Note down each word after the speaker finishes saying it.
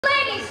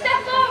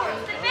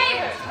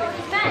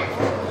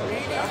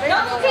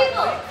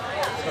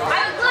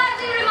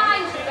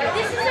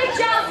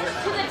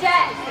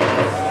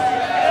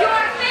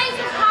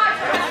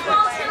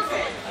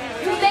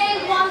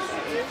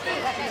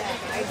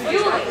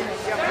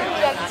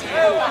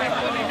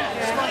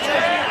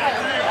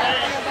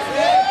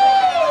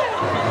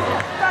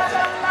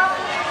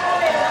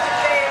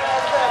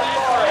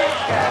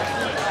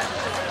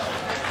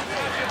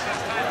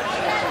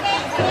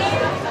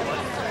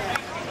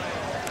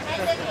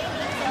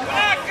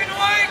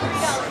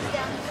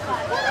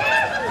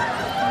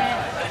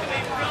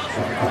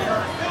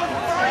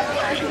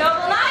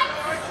Noble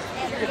knights,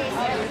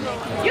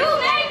 you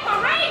may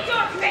parade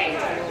your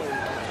favor.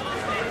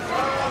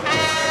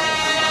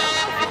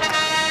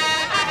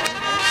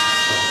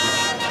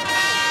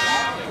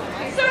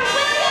 Sir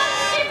William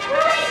is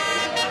great.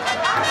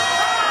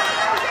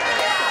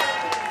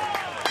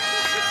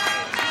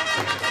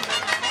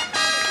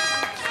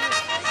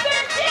 Sir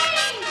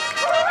James,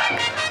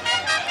 great.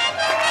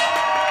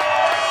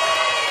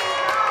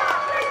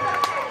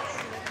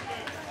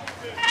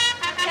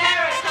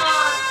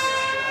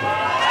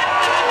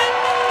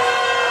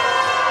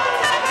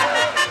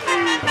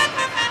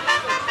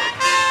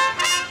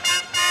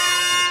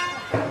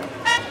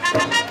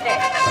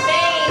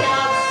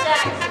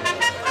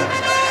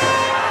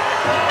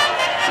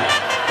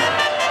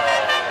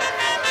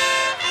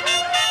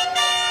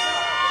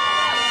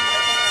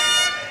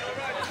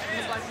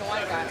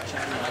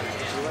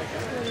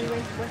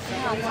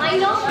 I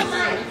know the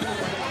man.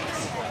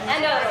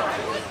 And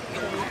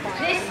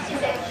this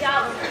is a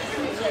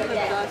jousting to the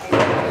death.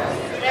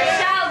 There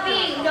shall be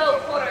no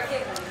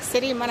forgiveness.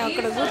 సరే మనం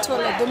అక్కడ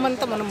కూర్చోవాలి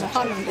దుమ్మంతా మన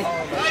మొహాలు ఉంది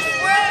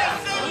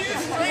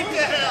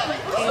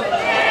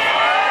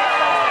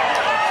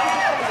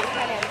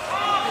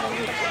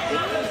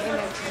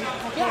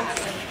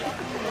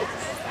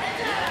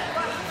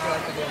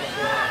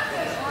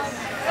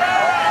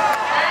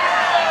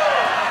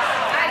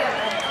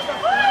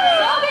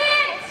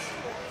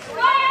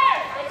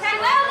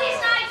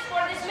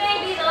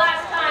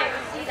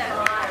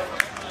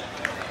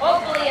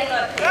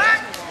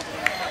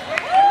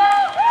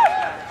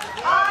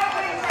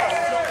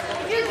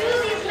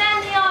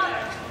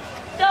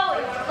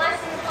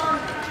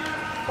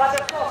But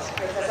of course,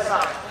 Princess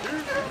Amara,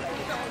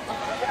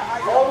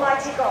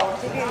 Almighty God,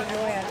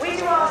 we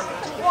do ask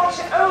you to watch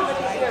over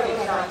these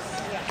noble knights,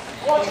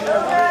 watch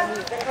over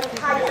the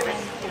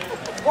companions,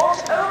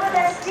 watch over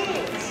their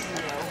steeds,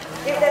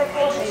 give them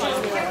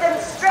fortitude, give them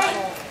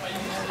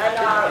strength, and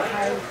now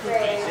I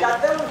pray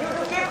that you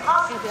will give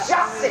us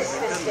justice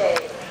this day.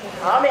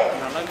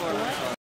 Amen.